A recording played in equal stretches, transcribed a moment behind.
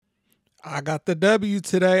I got the W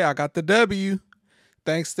today. I got the W.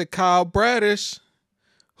 Thanks to Kyle Bradish,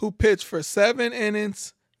 who pitched for 7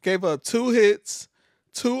 innings, gave up 2 hits,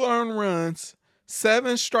 2 earned runs,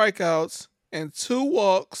 7 strikeouts, and 2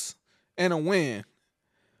 walks, and a win.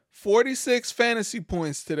 46 fantasy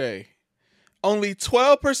points today. Only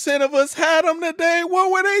 12% of us had him today.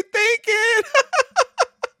 What were they thinking?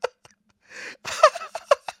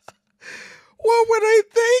 What were they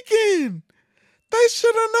thinking? They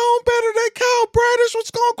should have known better that Kyle Bradish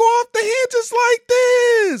was going to go off the hinges like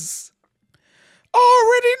this.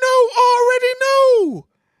 Already knew.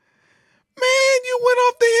 Man, you went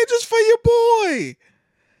off the hinges for your boy.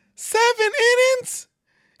 7 innings?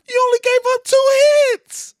 You only gave up 2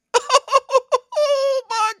 hits. Oh,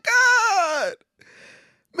 my God.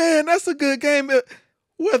 Man, that's a good game.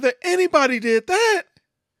 Whether anybody did that,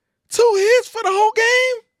 2 hits for the whole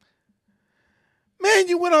game? Man,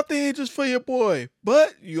 you went off the hinges for your boy.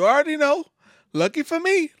 But you already know. Lucky for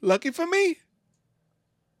me.